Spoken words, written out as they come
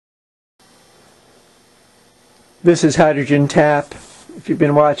This is hydrogen tap. If you've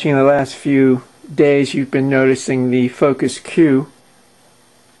been watching the last few days, you've been noticing the focus Q.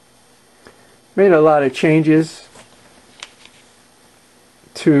 Made a lot of changes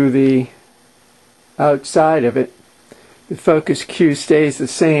to the outside of it. The focus Q stays the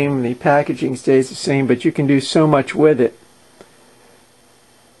same, the packaging stays the same, but you can do so much with it.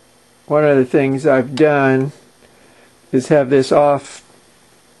 One of the things I've done is have this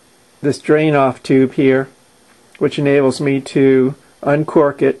drain off tube here, which enables me to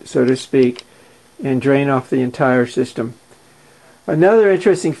uncork it, so to speak, and drain off the entire system. Another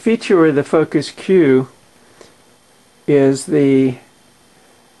interesting feature of the focus Q is the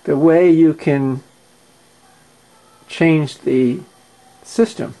way you can change the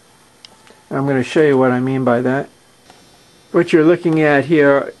system. I'm going to show you what I mean by that. What you're looking at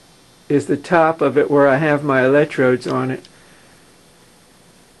here is the top of it where I have my electrodes on it.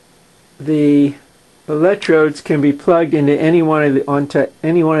 The electrodes can be plugged into onto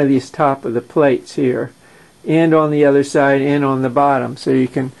any one of these top of the plates here, and on the other side and on the bottom, so you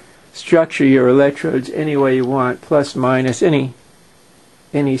can structure your electrodes any way you want, plus minus any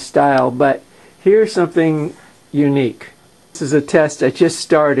style. But here's something unique. This is a test I just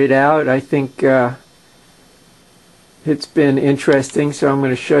started out. I think it's been interesting, so I'm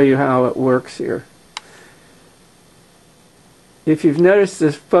going to show you how it works here. If you've noticed,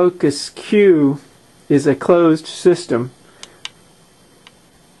 the focus Q is a closed system.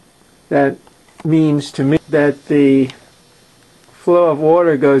 That means to me that the flow of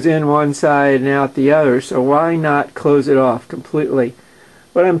water goes in one side and out the other, so why not close it off completely?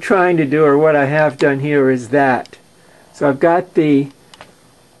 What I'm trying to do, or what I have done here, is that. So I've got the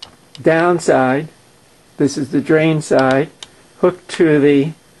downside, this is the drain side, hooked to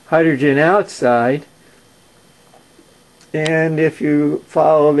the hydrogen outside. And if you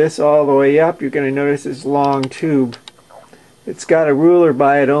follow this all the way up, you're going to notice this long tube. It's got a ruler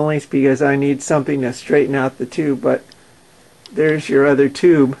by it only because I need something to straighten out the tube, but there's your other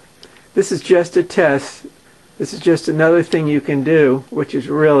tube. This is just a test. This is just another thing you can do, which is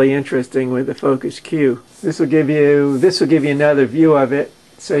really interesting with the focus Q. This will give you another view of it.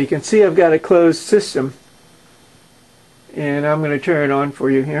 So you can see I've got a closed system, and I'm going to turn it on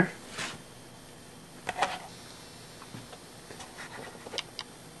for you here.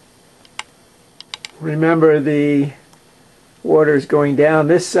 Remember, the water is going down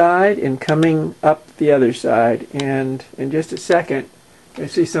this side and coming up the other side. And in just a second, you'll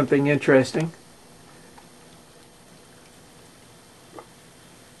see something interesting.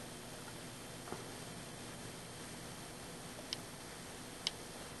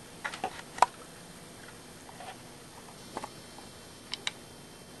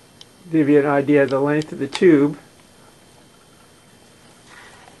 Give you an idea of the length of the tube.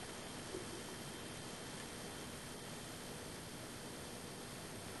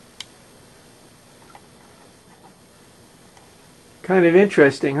 Kind of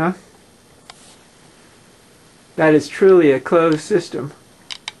interesting, huh? That is truly a closed system.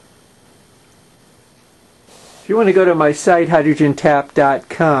 If you want to go to my site,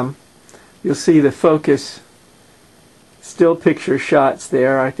 hydrogentap.com, you'll see the focus still picture shots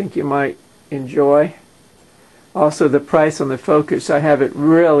there. I think you might enjoy. Also, the price on the focus, I have it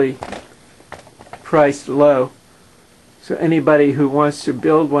really priced low. So anybody who wants to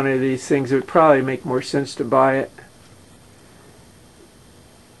build one of these things, it would probably make more sense to buy it.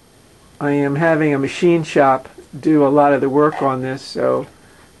 I am having a machine shop do a lot of the work on this, so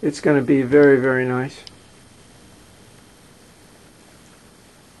it's going to be very, very nice.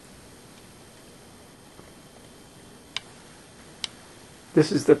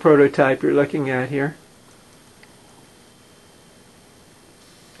 This is the prototype you're looking at here.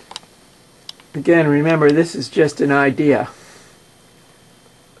 Again, remember, this is just an idea.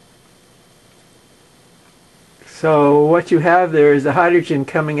 So what you have there is the hydrogen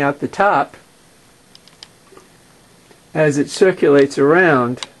coming out the top as it circulates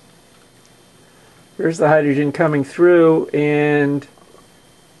around. Here's the hydrogen coming through and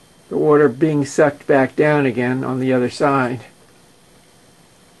the water being sucked back down again on the other side.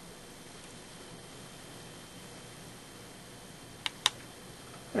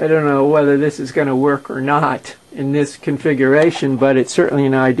 I don't know whether this is going to work or not in this configuration, but it's certainly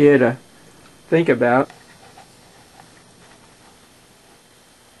an idea to think about.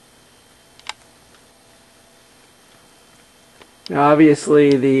 Now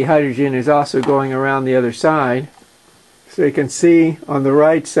obviously the hydrogen is also going around the other side. So you can see on the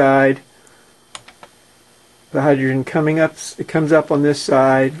right side the hydrogen coming up, it comes up on this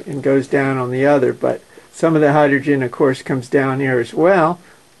side and goes down on the other, but some of the hydrogen of course comes down here as well.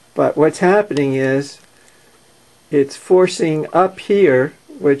 But what's happening is it's forcing up here,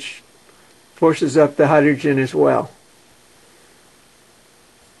 which forces up the hydrogen as well.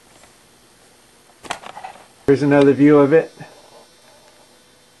 Here's another view of it.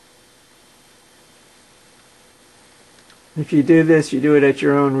 If you do this, you do it at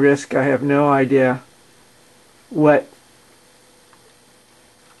your own risk. I have no idea what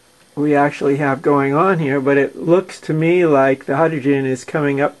we actually have going on here, but it looks to me like the hydrogen is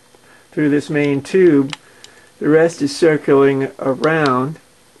coming up through this main tube. The rest is circling around.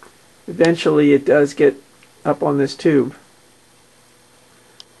 Eventually it does get up on this tube.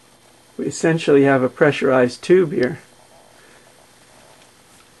 We essentially have a pressurized tube here.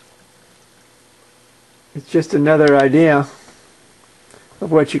 It's just another idea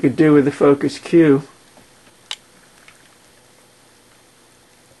of what you could do with the Focus Q.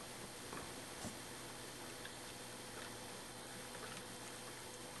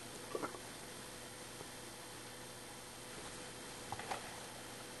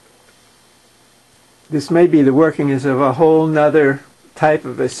 This may be the workings of a whole nother type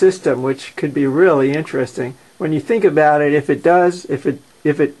of a system, which could be really interesting. When you think about it, if it does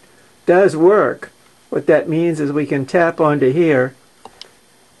work, what that means is we can tap onto here.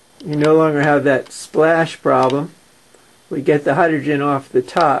 You no longer have that splash problem. We get the hydrogen off the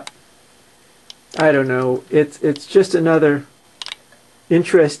top. I don't know. It's just another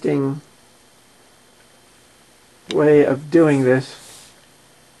interesting way of doing this.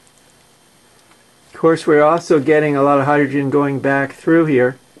 Of course, we're also getting a lot of hydrogen going back through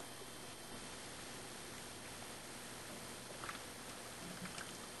here.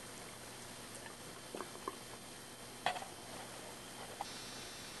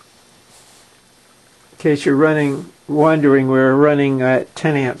 In case you're wondering, we're running at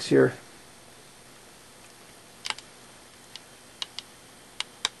 10 amps here.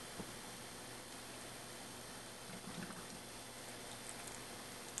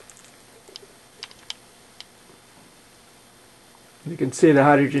 You can see the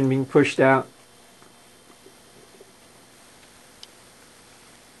hydrogen being pushed out.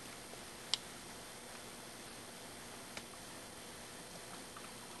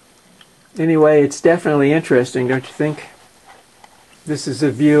 Anyway, it's definitely interesting, don't you think? This is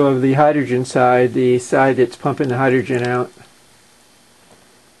a view of the hydrogen side, the side that's pumping the hydrogen out.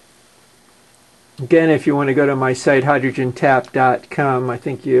 Again, if you want to go to my site, hydrogentap.com, I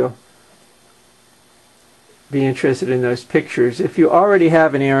think you'll be interested in those pictures. If you already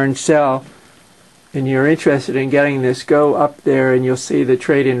have an Aran cell and you're interested in getting this, go up there and you'll see the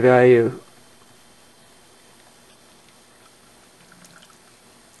trade-in value.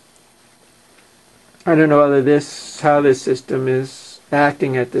 I don't know how this system is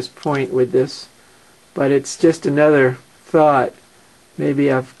acting at this point with this, but it's just another thought.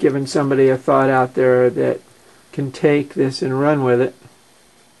 Maybe I've given somebody a thought out there that can take this and run with it.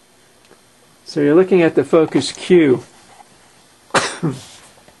 So you're looking at the Focus Q.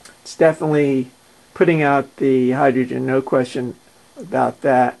 It's definitely putting out the hydrogen, no question about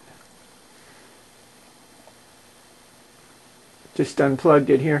that. Just unplugged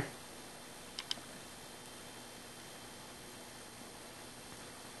it here.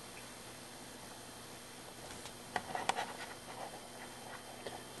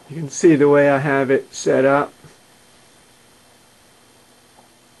 You can see the way I have it set up.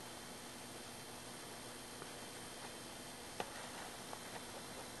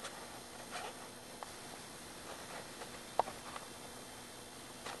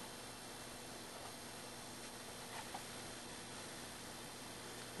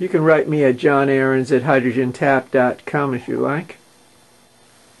 You can write me at johnaarons@hydrogentap.com if you like.